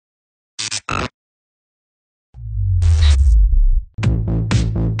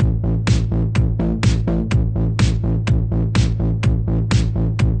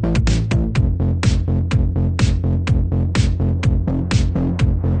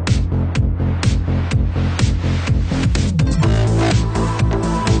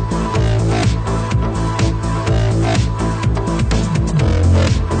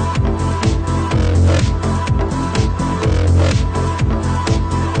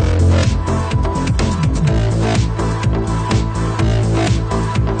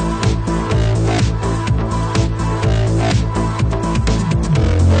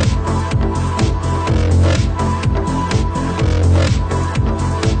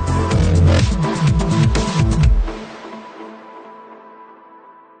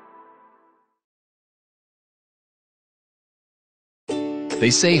They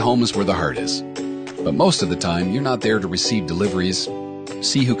say home is where the heart is, but most of the time you're not there to receive deliveries,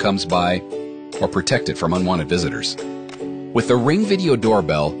 see who comes by, or protect it from unwanted visitors. With the Ring Video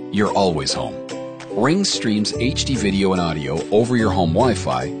Doorbell, you're always home. Ring streams HD video and audio over your home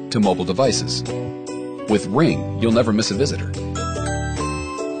Wi-Fi to mobile devices. With Ring, you'll never miss a visitor.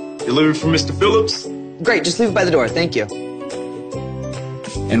 Delivery for Mr. Phillips? Great, just leave it by the door, thank you.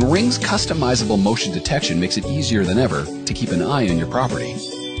 And Ring's customizable motion detection makes it easier than ever to keep an eye on your property.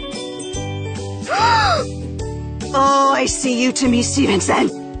 Oh, I see you, Timmy Stevenson.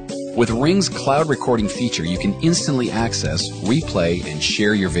 With Ring's cloud recording feature, you can instantly access, replay, and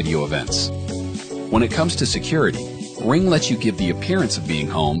share your video events. When it comes to security, Ring lets you give the appearance of being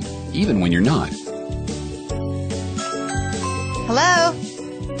home, even when you're not. Hello?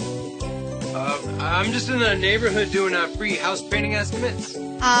 I'm just in the neighborhood doing free house painting estimates.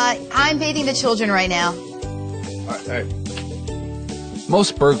 I'm bathing the children right now. All right.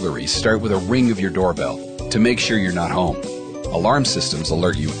 Most burglaries start with a ring of your doorbell to make sure you're not home. Alarm systems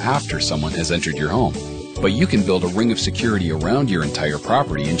alert you after someone has entered your home, but you can build a ring of security around your entire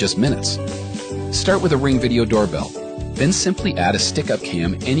property in just minutes. Start with a Ring Video Doorbell, then simply add a stick-up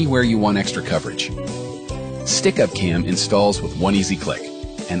cam anywhere you want extra coverage. Stick-up cam installs with one easy click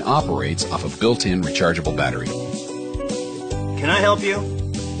and operates off a built-in rechargeable battery. Can I help you?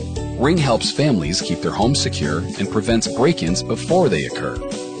 Ring helps families keep their homes secure and prevents break-ins before they occur,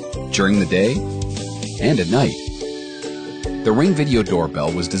 during the day and at night. The Ring Video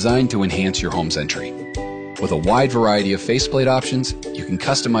Doorbell was designed to enhance your home's entry. With a wide variety of faceplate options, you can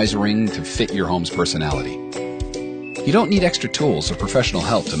customize Ring to fit your home's personality. You don't need extra tools or professional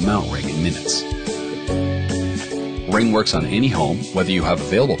help to mount Ring in minutes. Ring works on any home, whether you have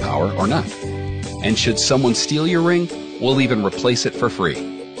available power or not. And should someone steal your Ring, we'll even replace it for free.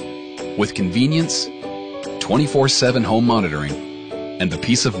 With convenience, 24/7 home monitoring, and the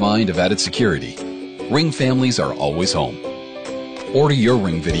peace of mind of added security, Ring families are always home. Order your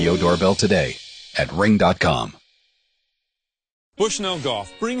Ring Video Doorbell today at ring.com. Bushnell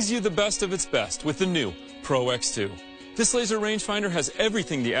Golf brings you the best of its best with the new Pro X2. This laser rangefinder has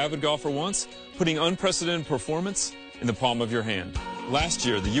everything the avid golfer wants, putting unprecedented performance in the palm of your hand. Last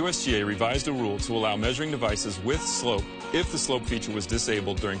year, the USGA revised a rule to allow measuring devices with slope if the slope feature was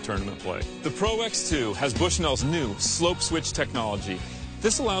disabled during tournament play. The Pro X2 has Bushnell's new slope switch technology.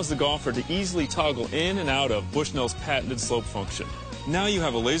 This allows the golfer to easily toggle in and out of Bushnell's patented slope function. Now you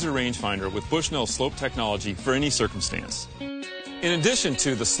have a laser rangefinder with Bushnell's slope technology for any circumstance. In addition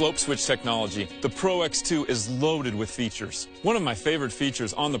to the slope switch technology, the Pro X2 is loaded with features. One of my favorite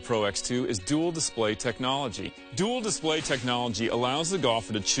features on the Pro X2 is dual display technology. Dual display technology allows the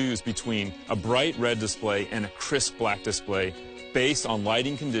golfer to choose between a bright red display and a crisp black display based on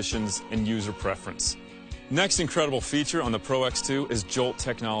lighting conditions and user preference. Next incredible feature on the Pro X2 is Jolt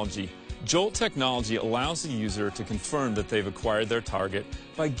technology. Jolt technology allows the user to confirm that they've acquired their target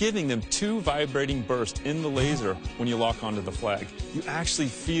by giving them 2 vibrating bursts in the laser when you lock onto the flag. You actually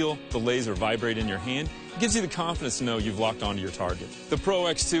feel the laser vibrate in your hand. It gives you the confidence to know you've locked onto your target. The Pro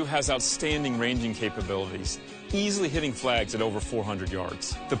X2 has outstanding ranging capabilities, easily hitting flags at over 400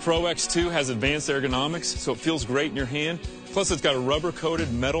 yards. The Pro X2 has advanced ergonomics, so it feels great in your hand. Plus, it's got a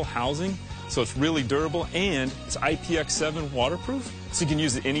rubber-coated metal housing, so it's really durable, and it's IPX7 waterproof, so you can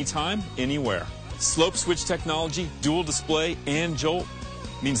use it anytime, anywhere. Slope switch technology, dual display, and Jolt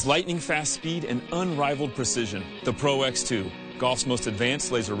means lightning fast speed and unrivaled precision. The Pro X2, golf's most advanced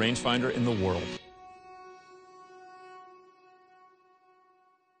laser rangefinder in the world.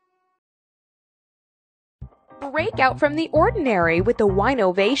 Break out from the ordinary with the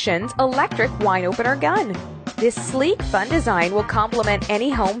Winovations electric wine opener gun. This sleek, fun design will complement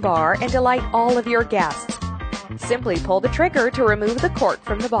any home bar and delight all of your guests. Simply pull the trigger to remove the cork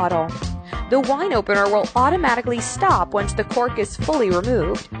from the bottle. The wine opener will automatically stop once the cork is fully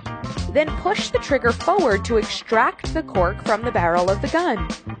removed. Then push the trigger forward to extract the cork from the barrel of the gun.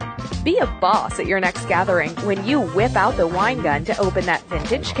 Be a boss at your next gathering when you whip out the wine gun to open that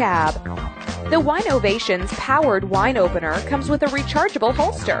vintage cab. The Winovations powered wine opener comes with a rechargeable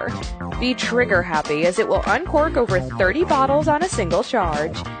holster. Be trigger happy as it will uncork over 30 bottles on a single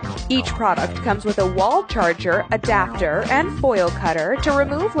charge. Each product comes with a wall charger, adapter, and foil cutter to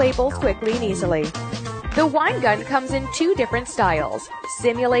remove labels quickly and easily. The wine gun comes in 2 different styles,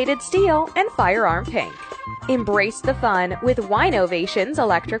 simulated steel and firearm pink. Embrace the fun with Winovations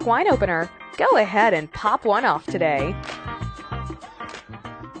electric wine opener. Go ahead and pop one off today.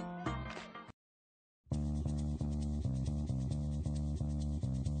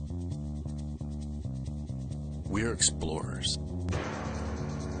 We're explorers.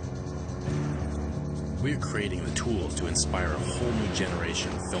 We're creating the tools to inspire a whole new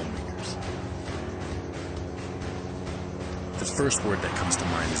generation of filmmakers. The first word that comes to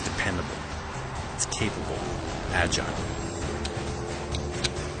mind is dependable. It's capable, agile.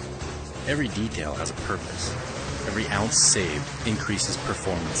 Every detail has a purpose. Every ounce saved increases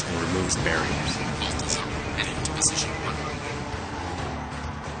performance and removes barriers.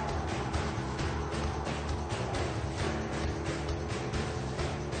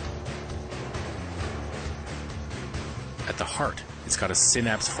 At the heart, it's got a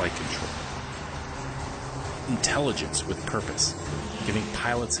Synapse flight control. Intelligence with purpose, giving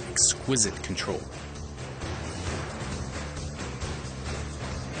pilots exquisite control.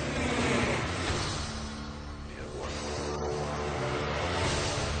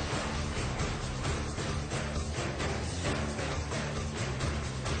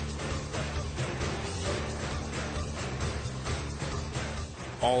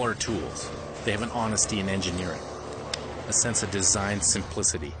 All are tools. They have an honesty in engineering, a sense of design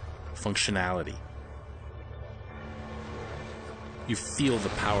simplicity, functionality. You feel the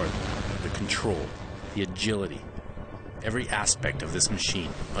power, the control, the agility. Every aspect of this machine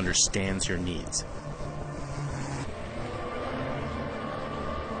understands your needs.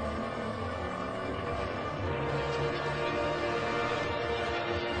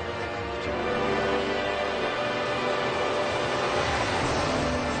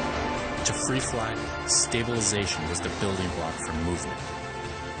 To free fly, stabilization was the building block for movement.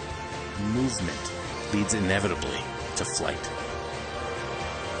 Movement leads inevitably to flight.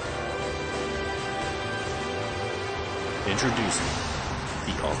 Introducing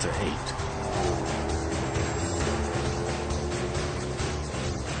the Alta 8.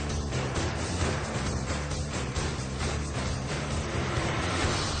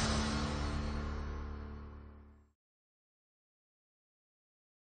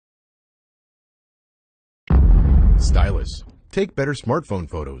 Stylus. Take better smartphone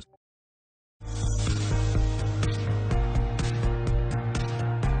photos.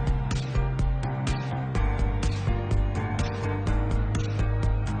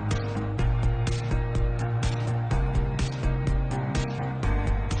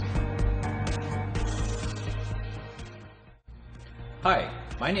 Hi,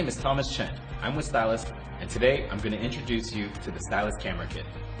 my name is Thomas Chen. I'm with Stylus, and today I'm going to introduce you to the Stylus Camera Kit.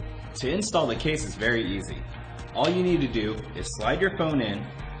 To install the case is very easy. All you need to do is slide your phone in,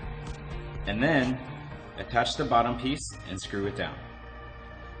 and then attach the bottom piece and screw it down.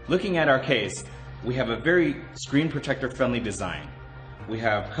 Looking at our case, we have a very screen protector friendly design. We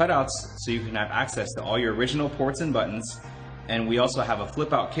have cutouts so you can have access to all your original ports and buttons, and we also have a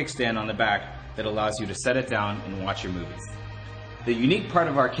flip out kickstand on the back that allows you to set it down and watch your movies. The unique part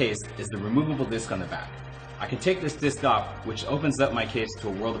of our case is the removable disc on the back. I can take this disc off, which opens up my case to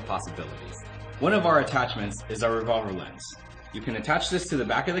a world of possibilities. One of our attachments is our revolver lens. You can attach this to the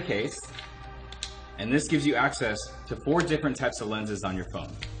back of the case, and this gives you access to 4 different types of lenses on your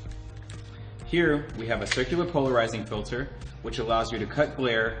phone. Here we have a circular polarizing filter, which allows you to cut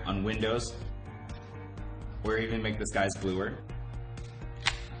glare on windows, or even make the skies bluer.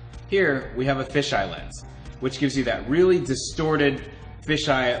 Here we have a fisheye lens, which gives you that really distorted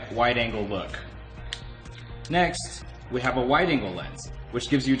fisheye wide-angle look. Next, we have a wide-angle lens, which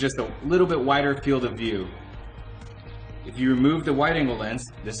gives you just a little bit wider field of view. If you remove the wide-angle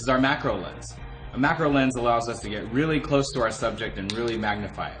lens, this is our macro lens. A macro lens allows us to get really close to our subject and really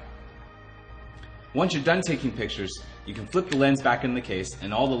magnify it. Once you're done taking pictures, you can flip the lens back in the case,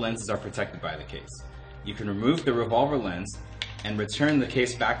 and all the lenses are protected by the case. You can remove the revolver lens and return the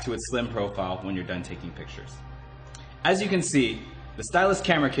case back to its slim profile when you're done taking pictures. As you can see, the Stylus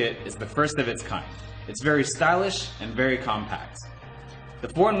Camera Kit is the first of its kind. It's very stylish and very compact. The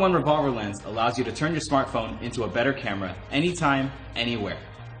 4-in-1 revolver lens allows you to turn your smartphone into a better camera anytime, anywhere.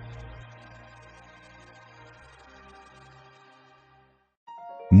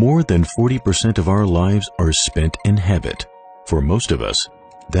 More than 40% of our lives are spent in habit. For most of us,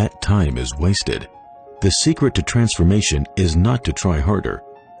 that time is wasted. The secret to transformation is not to try harder.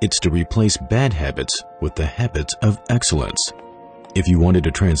 It's to replace bad habits with the habits of excellence. If you wanted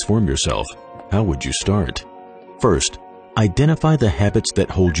to transform yourself, how would you start? First, identify the habits that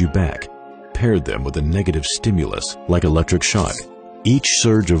hold you back. Pair them with a negative stimulus, like electric shock. Each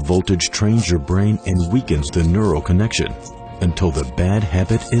surge of voltage trains your brain and weakens the neural connection until the bad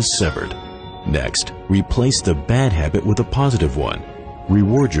habit is severed. Next, replace the bad habit with a positive one.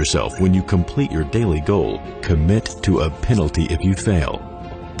 Reward yourself when you complete your daily goal. Commit to a penalty if you fail.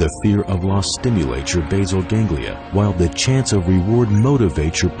 The fear of loss stimulates your basal ganglia, while the chance of reward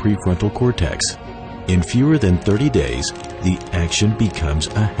motivates your prefrontal cortex. In fewer than 30 days, the action becomes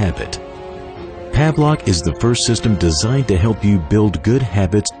a habit. Pavlok is the first system designed to help you build good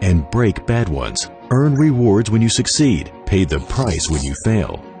habits and break bad ones. Earn rewards when you succeed, pay the price when you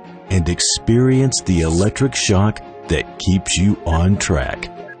fail, and experience the electric shock that keeps you on track.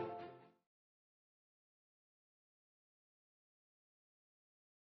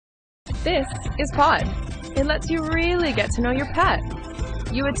 This is Pod. It lets you really get to know your pet.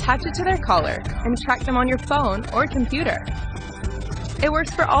 You attach it to their collar and track them on your phone or computer. It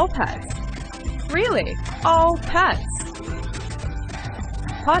works for all pets. Really, all pets.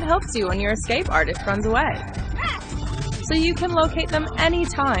 Pod helps you when your escape artist runs away, so you can locate them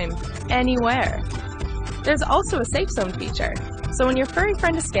anytime, anywhere. There's also a safe zone feature, so when your furry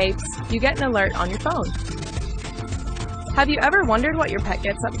friend escapes, you get an alert on your phone. Have you ever wondered what your pet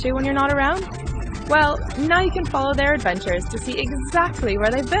gets up to when you're not around? Well, now you can follow their adventures to see exactly where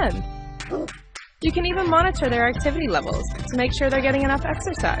they've been. You can even monitor their activity levels to make sure they're getting enough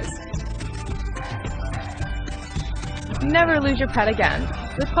exercise. Never lose your pet again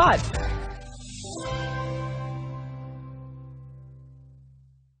with Pod.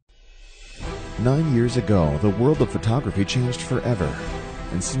 "9 years ago, the world of photography changed forever,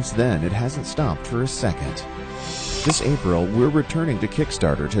 and since then it hasn't stopped for a second. This April, we're returning to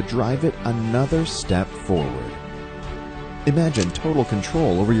Kickstarter to drive it another step forward. Imagine total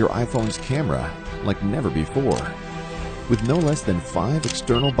control over your iPhone's camera like never before, with no less than 5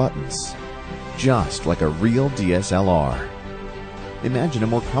 external buttons, just like a real DSLR. Imagine a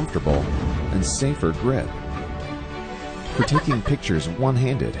more comfortable and safer grip for taking pictures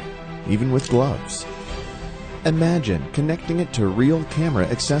one-handed, even with gloves. Imagine connecting it to real camera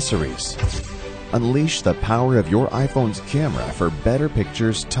accessories. Unleash the power of your iPhone's camera for better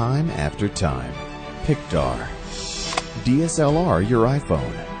pictures time after time. Pictar. DSLR your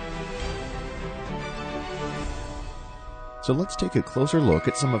iPhone." So let's take a closer look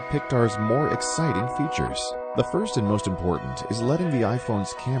at some of Pictar's more exciting features. The first and most important is letting the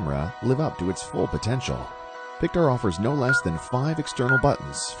iPhone's camera live up to its full potential. Pictar offers no less than 5 external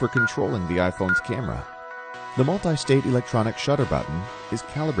buttons for controlling the iPhone's camera. The multi-state electronic shutter button is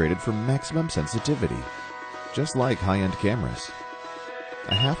calibrated for maximum sensitivity, just like high-end cameras.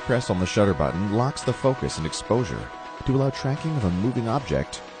 A half press on the shutter button locks the focus and exposure to allow tracking of a moving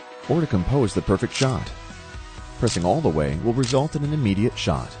object or to compose the perfect shot. Pressing all the way will result in an immediate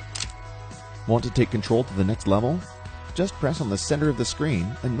shot. Want to take control to the next level? Just press on the center of the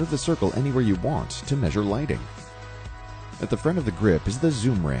screen and move the circle anywhere you want to measure lighting. At the front of the grip is the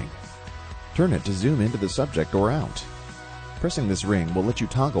zoom ring. Turn it to zoom into the subject or out. Pressing this ring will let you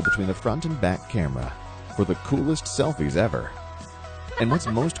toggle between the front and back camera for the coolest selfies ever. And what's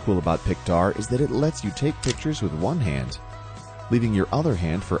most cool about Pictar is that it lets you take pictures with one hand, leaving your other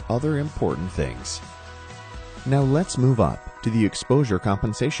hand for other important things. Now let's move up to the exposure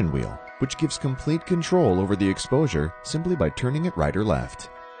compensation wheel, which gives complete control over the exposure simply by turning it right or left.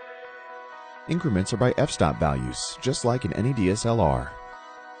 Increments are by f-stop values, just like in any DSLR.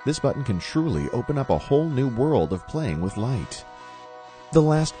 This button can truly open up a whole new world of playing with light. The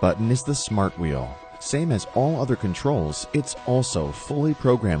last button is the Smart Wheel. Same as all other controls, it's also fully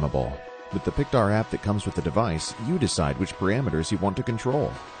programmable. With the Pictar app that comes with the device, you decide which parameters you want to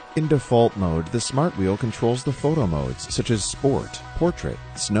control. In default mode, the Smart Wheel controls the photo modes such as Sport, Portrait,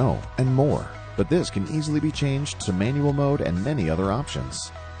 Snow, and more, but this can easily be changed to manual mode and many other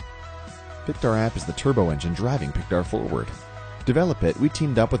options. Pictar app is the turbo engine driving Pictar forward. To develop it, we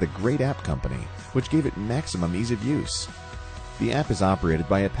teamed up with a great app company, which gave it maximum ease of use. The app is operated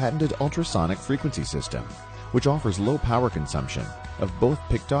by a patented ultrasonic frequency system, which offers low power consumption of both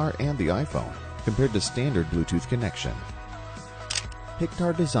Pictar and the iPhone compared to standard Bluetooth connection.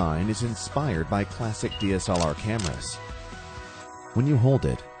 Pictar design is inspired by classic DSLR cameras. When you hold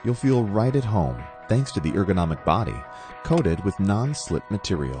it, you'll feel right at home thanks to the ergonomic body, coated with non-slip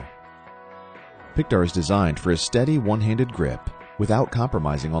material. Pictar is designed for a steady one-handed grip without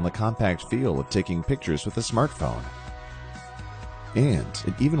compromising on the compact feel of taking pictures with a smartphone. And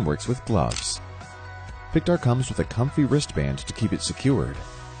it even works with gloves. Pictar comes with a comfy wristband to keep it secured,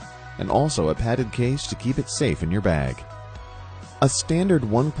 and also a padded case to keep it safe in your bag. A standard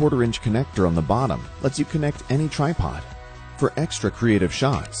 1/4 inch connector on the bottom lets you connect any tripod for extra creative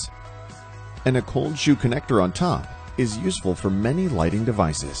shots. And a cold shoe connector on top is useful for many lighting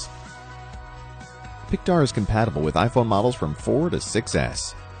devices. Pictar is compatible with iPhone models from 4 to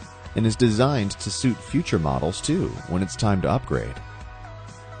 6S and is designed to suit future models too when it's time to upgrade.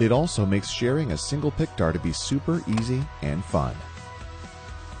 It also makes sharing a single Pictar to be super easy and fun.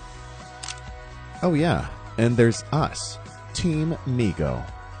 Oh yeah, and there's us, Team Mego.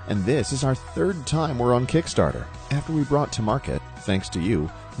 And this is our 3rd time we're on Kickstarter, after we brought to market, thanks to you,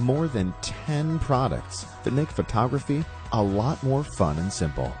 more than 10 products that make photography a lot more fun and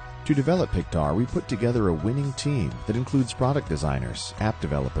simple. To develop Pictar, we put together a winning team that includes product designers, app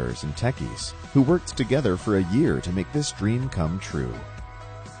developers, and techies who worked together for a year to make this dream come true.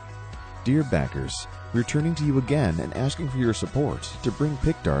 Dear backers, we're turning to you again and asking for your support to bring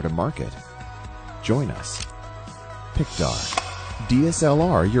Pictar to market. Join us. Pictar.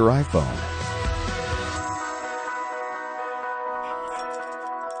 DSLR your iPhone.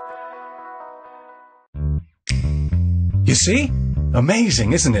 You see?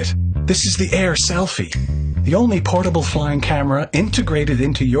 Amazing, isn't it? This is the Air Selfie, the only portable flying camera integrated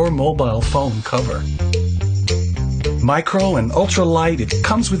into your mobile phone cover. Micro and ultra light, it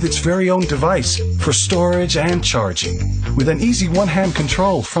comes with its very own device for storage and charging, with an easy one-hand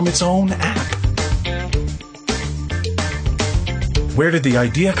control from its own app. Where did the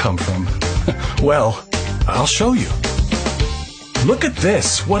idea come from? Well, I'll show you. Look at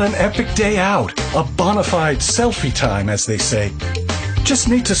this, what an epic day out. A bona fide selfie time, as they say. Just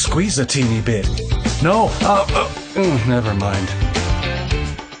need to squeeze a teeny bit. No, never mind.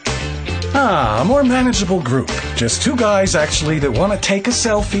 A more manageable group. Just two guys, actually, that want to take a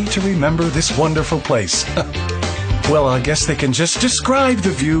selfie to remember this wonderful place. Well, I guess they can just describe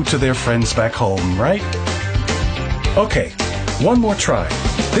the view to their friends back home, right? Okay, one more try.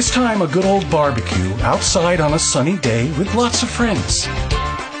 This time a good old barbecue outside on a sunny day with lots of friends.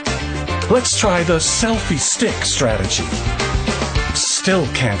 Let's try the selfie stick strategy. Still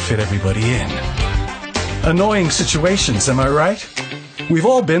can't fit everybody in. Annoying situations, am I right? We've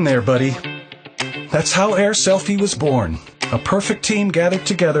all been there, buddy. That's how Air Selfie was born. A perfect team gathered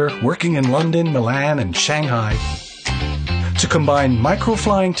together, working in London, Milan, and Shanghai to combine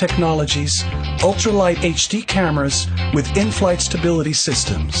microflying technologies, ultralight HD cameras with in-flight stability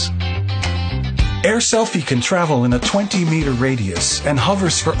systems. Air Selfie can travel in a 20-meter radius and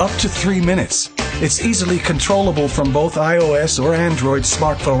hovers for up to 3 minutes. It's easily controllable from both iOS or Android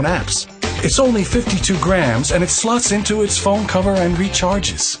smartphone apps. It's only 52 grams and it slots into its phone cover and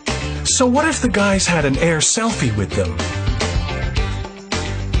recharges. So what if the guys had an Air Selfie with them?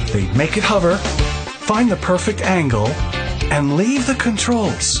 They'd make it hover, find the perfect angle, and leave the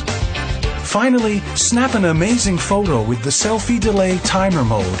controls. Finally, snap an amazing photo with the selfie delay timer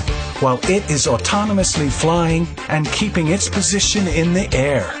mode while it is autonomously flying and keeping its position in the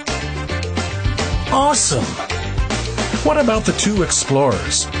air. Awesome! What about the two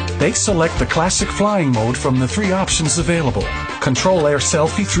explorers? They select the classic flying mode from the 3 options available. Control Air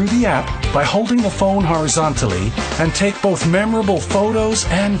Selfie through the app by holding the phone horizontally and take both memorable photos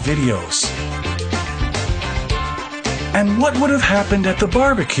and videos. And what would have happened at the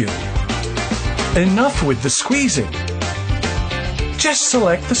barbecue? Enough with the squeezing. Just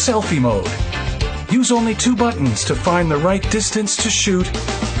select the selfie mode. Use only 2 buttons to find the right distance to shoot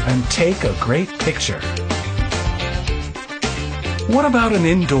and take a great picture. What about an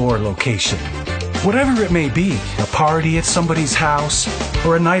indoor location? Whatever it may be, a party at somebody's house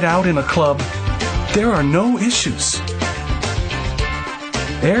or a night out in a club, there are no issues.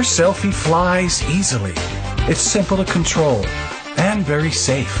 Air Selfie flies easily. It's simple to control and very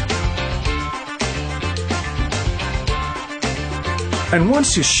safe. And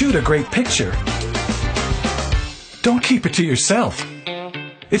once you shoot a great picture, don't keep it to yourself.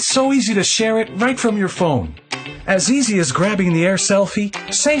 It's so easy to share it right from your phone. As easy as grabbing the Air Selfie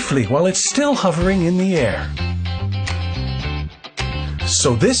safely while it's still hovering in the air.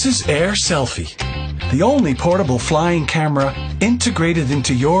 So this is Air Selfie, the only portable flying camera integrated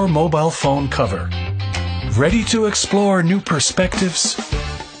into your mobile phone cover. Ready to explore new perspectives?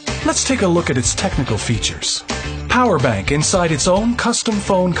 Let's take a look at its technical features. Power bank inside its own custom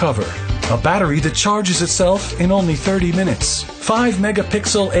phone cover. A battery that charges itself in only 30 minutes.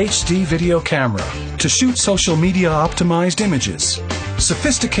 5-megapixel HD video camera to shoot social media optimized images.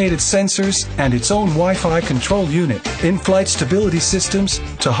 Sophisticated sensors and its own Wi-Fi control unit. In-flight stability systems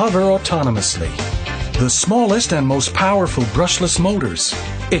to hover autonomously. The smallest and most powerful brushless motors.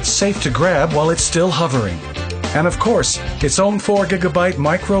 It's safe to grab while it's still hovering. And of course, its own 4GB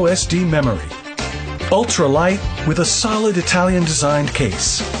micro SD memory. Ultra light with a solid Italian designed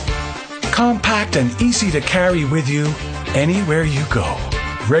case. Compact and easy to carry with you anywhere you go.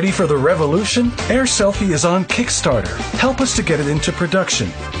 Ready for the revolution? Air Selfie is on Kickstarter. Help us to get it into production.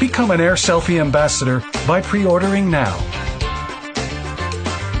 Become an Air Selfie ambassador by pre-ordering now.